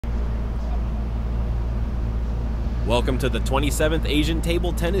Welcome to the 27th Asian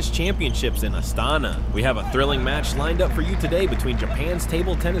Table Tennis Championships in Astana. We have a thrilling match lined up for you today between Japan's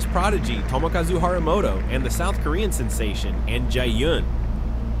table tennis prodigy Tomokazu Harimoto and the South Korean sensation Jaehyun.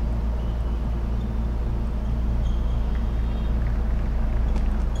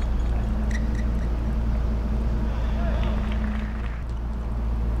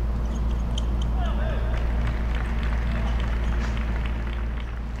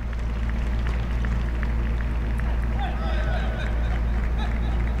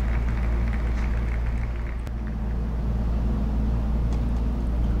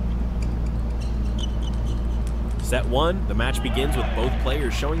 Set 1, the match begins with both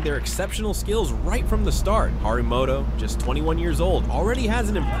players showing their exceptional skills right from the start. Harimoto, just 21 years old, already has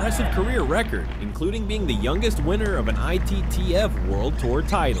an impressive career record, including being the youngest winner of an ITTF World Tour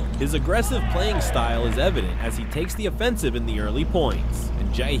title. His aggressive playing style is evident as he takes the offensive in the early points. And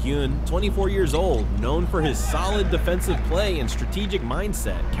Jaehyun, 24 years old, known for his solid defensive play and strategic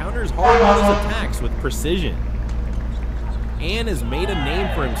mindset, counters Harimoto's attacks with precision. And has made a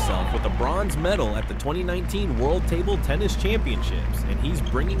name for himself with a bronze medal at the 2019 World Table Tennis Championships, and he's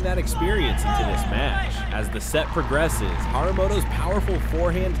bringing that experience into this match. As the set progresses, Harimoto's powerful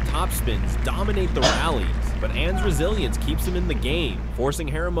forehand topspins dominate the rallies, but An's resilience keeps him in the game, forcing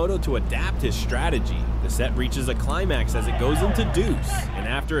Harimoto to adapt his strategy. The set reaches a climax as it goes into deuce, and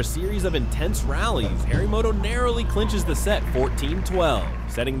after a series of intense rallies, Harimoto narrowly clinches the set 14-12,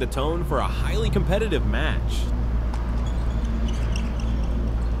 setting the tone for a highly competitive match.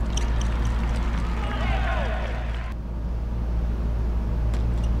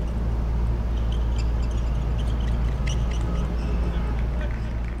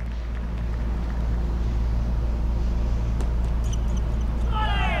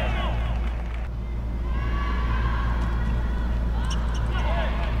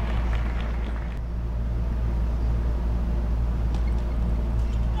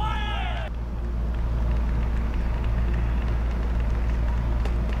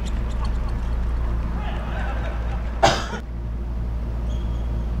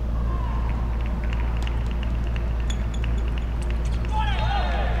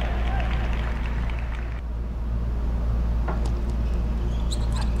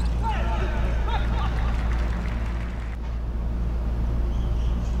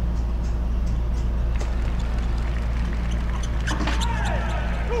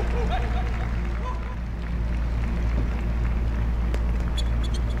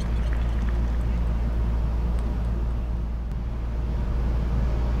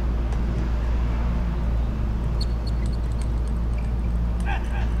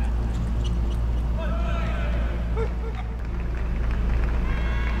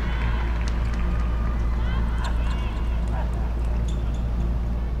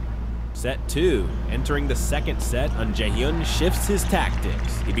 Set 2. Entering the second set, Jaehyun shifts his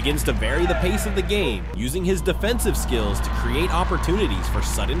tactics. He begins to vary the pace of the game, using his defensive skills to create opportunities for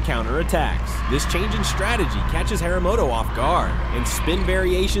sudden counterattacks. This change in strategy catches Harimoto off guard, and spin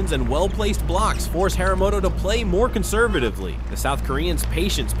variations and well-placed blocks force Harimoto to play more conservatively. The South Korean's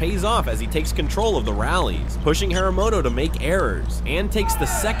patience pays off as he takes control of the rallies, pushing Harimoto to make errors, and takes the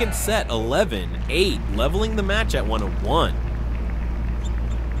second set 11-8, leveling the match at 1-1.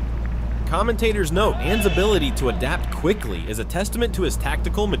 Commentators note An's ability to adapt quickly is a testament to his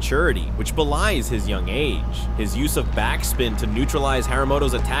tactical maturity, which belies his young age. His use of backspin to neutralize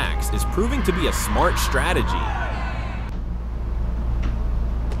Harimoto's attacks is proving to be a smart strategy.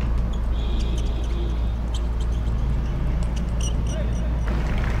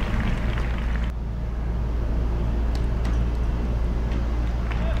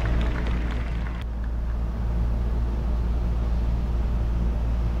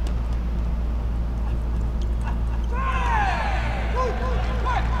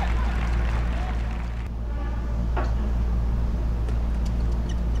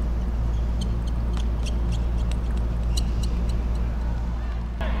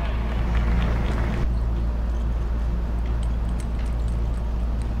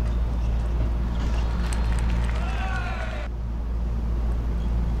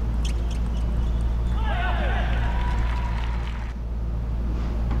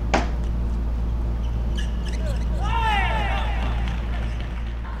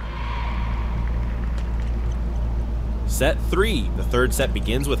 Set 3. The third set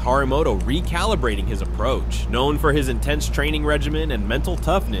begins with Harimoto recalibrating his approach. Known for his intense training regimen and mental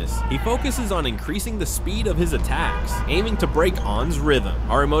toughness, he focuses on increasing the speed of his attacks, aiming to break On's rhythm.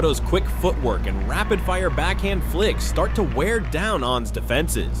 Harimoto's quick footwork and rapid-fire backhand flicks start to wear down On's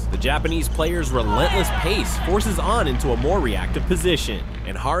defenses. The Japanese player's relentless pace forces On into a more reactive position.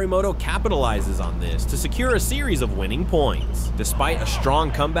 and Harimoto capitalizes on this to secure a series of winning points. Despite a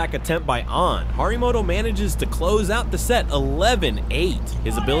strong comeback attempt by An, Harimoto manages to close out the set 11-8.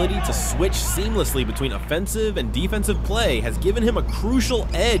 His ability to switch seamlessly between offensive and defensive play has given him a crucial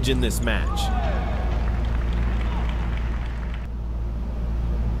edge in this match.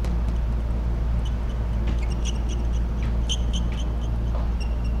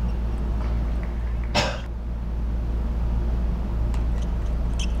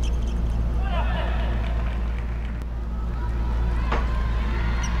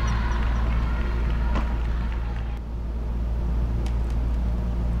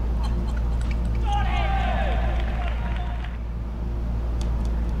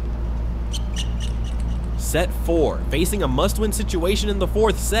 Set 4, facing a must-win situation in the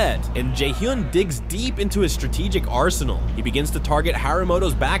 4th set, and Jaehyun digs deep into his strategic arsenal. He begins to target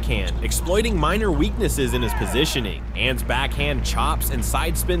Harimoto's backhand, exploiting minor weaknesses in his positioning. An's backhand chops and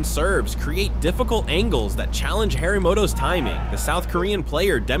side spin serves create difficult angles that challenge Harimoto's timing. The South Korean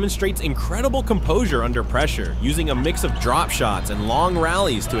player demonstrates incredible composure under pressure, using a mix of drop shots and long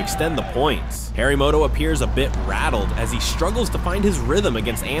rallies to extend the points. Harimoto appears a bit rattled as he struggles to find his rhythm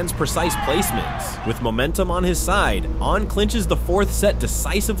against An's precise placements. With momentum on his side, An clinches the 4th set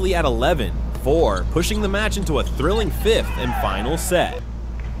decisively at 11-4, pushing the match into a thrilling 5th and final set.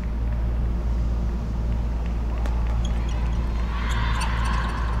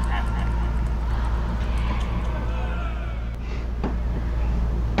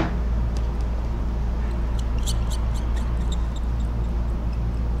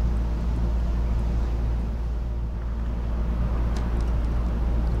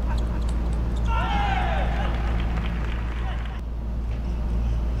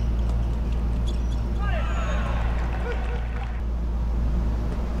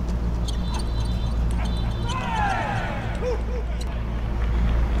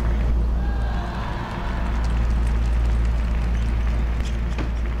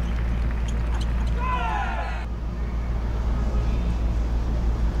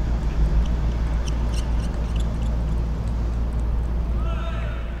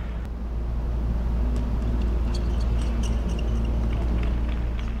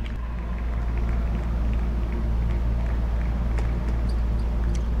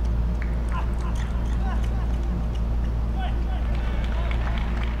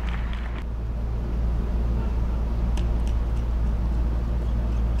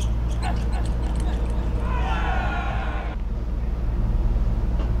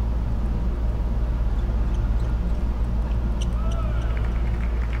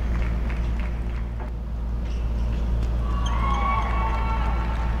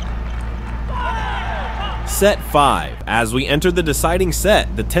 Set 5. As we enter the deciding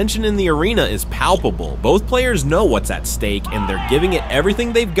set, the tension in the arena is palpable. Both players know what's at stake, and they're giving it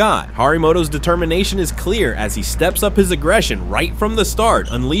everything they've got. Harimoto's determination is clear as he steps up his aggression right from the start,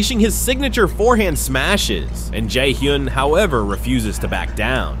 unleashing his signature forehand smashes. And Jaehyun, however, refuses to back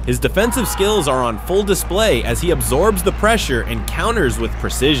down. His defensive skills are on full display as he absorbs the pressure and counters with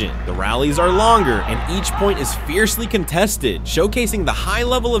precision. The rallies are longer, and each point is fiercely contested, showcasing the high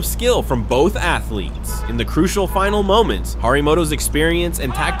level of skill from both athletes. In the crucial final moments, Harimoto's experience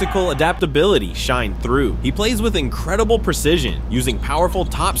and tactical adaptability shine through. He plays with incredible precision, using powerful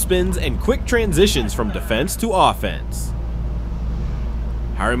top spins and quick transitions from defense to offense.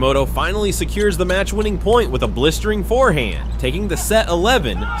 Harimoto finally secures the match-winning point with a blistering forehand, taking the set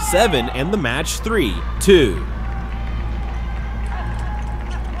 11-7 and the match 3-2.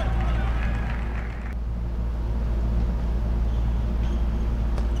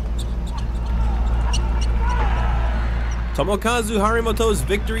 Tomokazu Harimoto's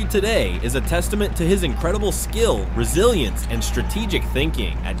victory today is a testament to his incredible skill, resilience, and strategic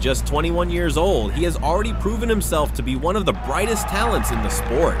thinking. At just 21 years old, he has already proven himself to be one of the brightest talents in the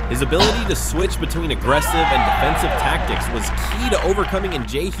sport. His ability to switch between aggressive and defensive tactics was key to overcoming in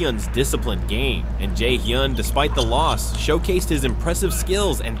Jaehyun's disciplined game. And Jaehyun, despite the loss, showcased his impressive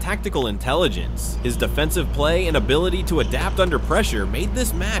skills and tactical intelligence. His defensive play and ability to adapt under pressure made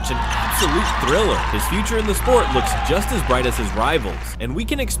this match an absolute thriller. His future in the sport looks just as bright as his rivals, and we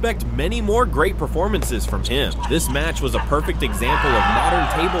can expect many more great performances from him. This match was a perfect example of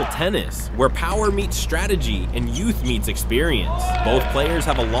modern table tennis, where power meets strategy and youth meets experience. Both players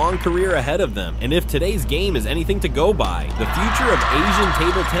have a long career ahead of them, and if today's game is anything to go by, the future of Asian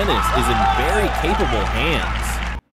table tennis is in very capable hands.